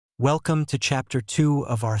Welcome to Chapter 2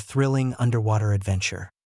 of our thrilling underwater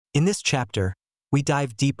adventure. In this chapter, we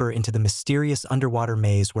dive deeper into the mysterious underwater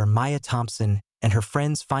maze where Maya Thompson and her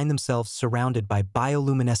friends find themselves surrounded by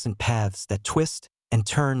bioluminescent paths that twist and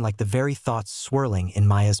turn like the very thoughts swirling in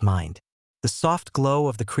Maya's mind. The soft glow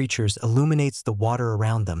of the creatures illuminates the water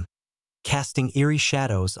around them, casting eerie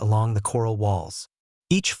shadows along the coral walls.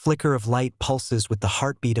 Each flicker of light pulses with the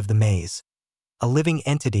heartbeat of the maze, a living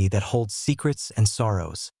entity that holds secrets and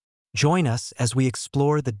sorrows. Join us as we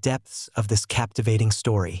explore the depths of this captivating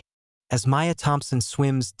story. As Maya Thompson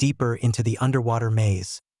swims deeper into the underwater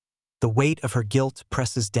maze, the weight of her guilt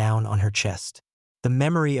presses down on her chest. The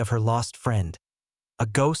memory of her lost friend, a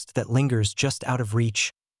ghost that lingers just out of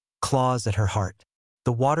reach, claws at her heart.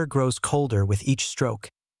 The water grows colder with each stroke,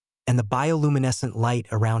 and the bioluminescent light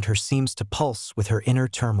around her seems to pulse with her inner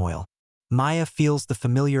turmoil. Maya feels the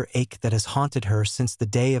familiar ache that has haunted her since the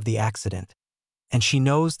day of the accident, and she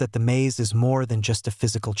knows that the maze is more than just a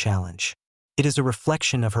physical challenge. It is a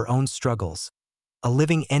reflection of her own struggles, a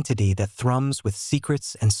living entity that thrums with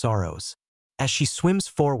secrets and sorrows. As she swims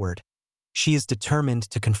forward, she is determined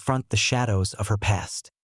to confront the shadows of her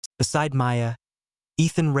past. Beside Maya,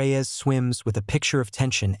 Ethan Reyes swims with a picture of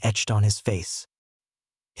tension etched on his face.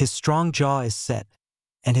 His strong jaw is set,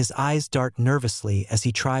 and his eyes dart nervously as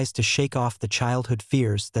he tries to shake off the childhood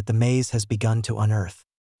fears that the maze has begun to unearth.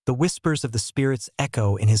 The whispers of the spirits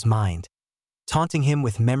echo in his mind, taunting him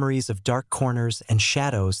with memories of dark corners and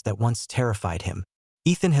shadows that once terrified him.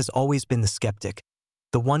 Ethan has always been the skeptic,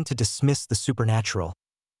 the one to dismiss the supernatural.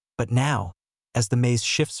 But now, as the maze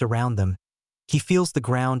shifts around them, he feels the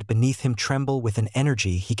ground beneath him tremble with an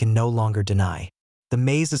energy he can no longer deny. The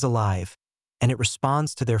maze is alive, and it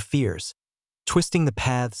responds to their fears, twisting the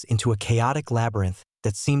paths into a chaotic labyrinth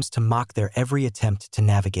that seems to mock their every attempt to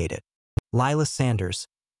navigate it. Lila Sanders,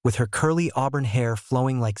 with her curly auburn hair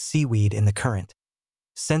flowing like seaweed in the current,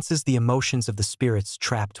 senses the emotions of the spirits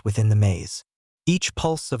trapped within the maze. Each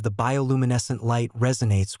pulse of the bioluminescent light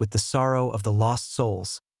resonates with the sorrow of the lost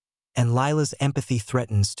souls, and Lila's empathy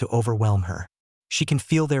threatens to overwhelm her. She can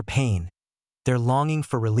feel their pain, their longing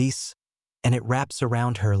for release, and it wraps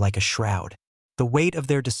around her like a shroud. The weight of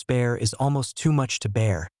their despair is almost too much to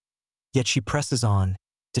bear, yet she presses on,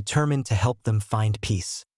 determined to help them find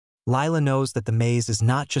peace. Lila knows that the maze is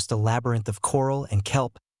not just a labyrinth of coral and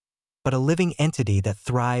kelp, but a living entity that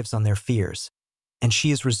thrives on their fears, and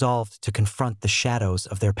she is resolved to confront the shadows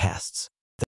of their pasts.